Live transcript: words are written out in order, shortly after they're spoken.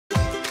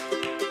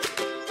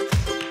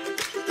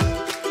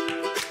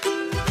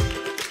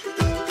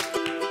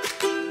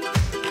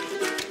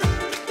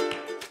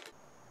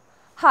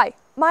Hi,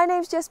 my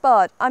name's Jess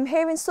Bard. I'm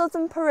here in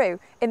southern Peru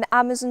in the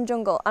Amazon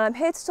jungle, and I'm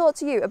here to talk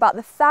to you about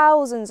the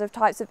thousands of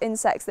types of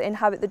insects that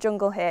inhabit the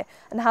jungle here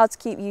and how to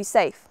keep you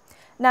safe.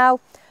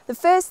 Now, the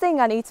first thing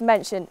I need to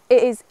mention,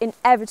 it is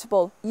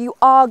inevitable. You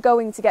are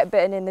going to get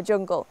bitten in the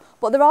jungle,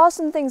 but there are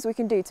some things we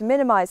can do to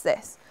minimise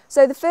this.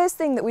 So the first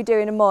thing that we do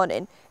in the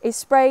morning is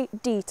spray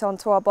DEET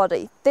onto our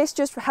body. This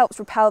just helps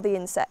repel the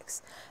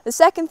insects. The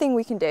second thing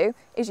we can do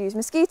is use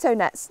mosquito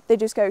nets. They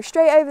just go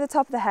straight over the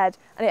top of the head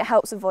and it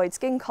helps avoid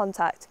skin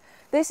contact.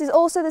 This is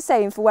also the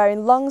same for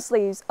wearing long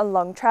sleeves and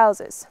long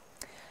trousers.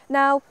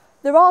 Now,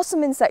 there are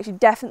some insects you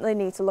definitely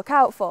need to look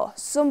out for.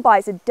 Some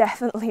bites are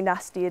definitely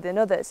nastier than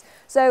others.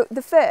 So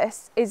the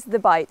first is the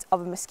bite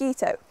of a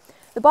mosquito.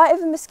 The bite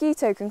of a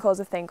mosquito can cause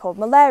a thing called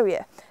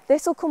malaria.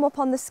 This will come up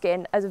on the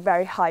skin as a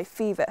very high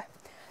fever.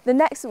 The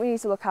next that we need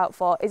to look out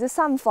for is a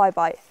sandfly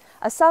bite.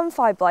 A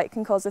sandfly bite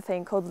can cause a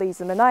thing called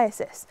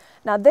leishmaniasis.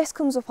 Now this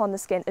comes up on the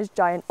skin as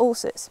giant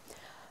ulcers.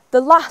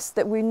 The last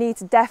that we need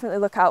to definitely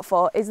look out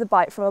for is the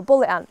bite from a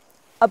bullet ant.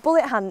 A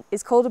bullet ant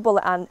is called a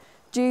bullet ant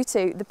due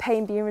to the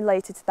pain being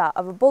related to that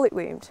of a bullet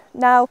wound.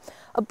 Now,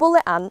 a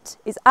bullet ant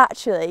is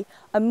actually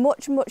a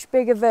much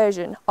bigger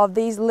version of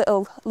these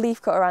little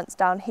leafcutter ants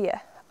down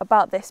here,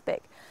 about this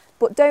big.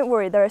 But don't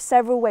worry, there are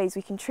several ways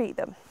we can treat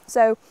them.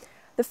 So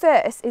the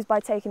first is by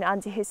taking an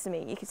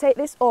antihistamine. You can take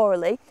this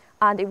orally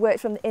and it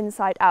works from the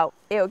inside out.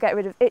 It'll get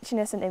rid of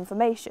itchiness and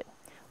inflammation.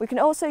 We can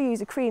also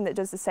use a cream that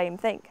does the same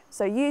thing.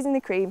 So using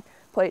the cream,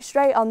 put it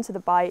straight onto the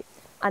bite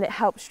and it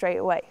helps straight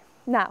away.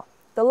 Now,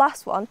 the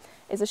last one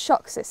is a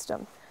shock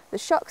system. The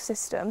shock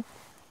system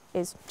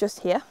is just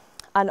here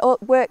and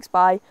it works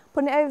by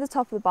putting it over the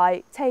top of the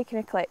bite, taking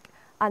a click,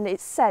 and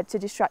it's said to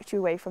distract you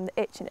away from the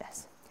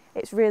itchiness.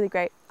 It's really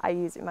great. I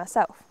use it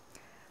myself.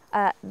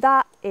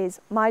 That is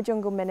my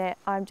Jungle Minute.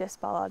 I'm Jess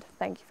Ballard.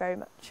 Thank you very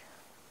much.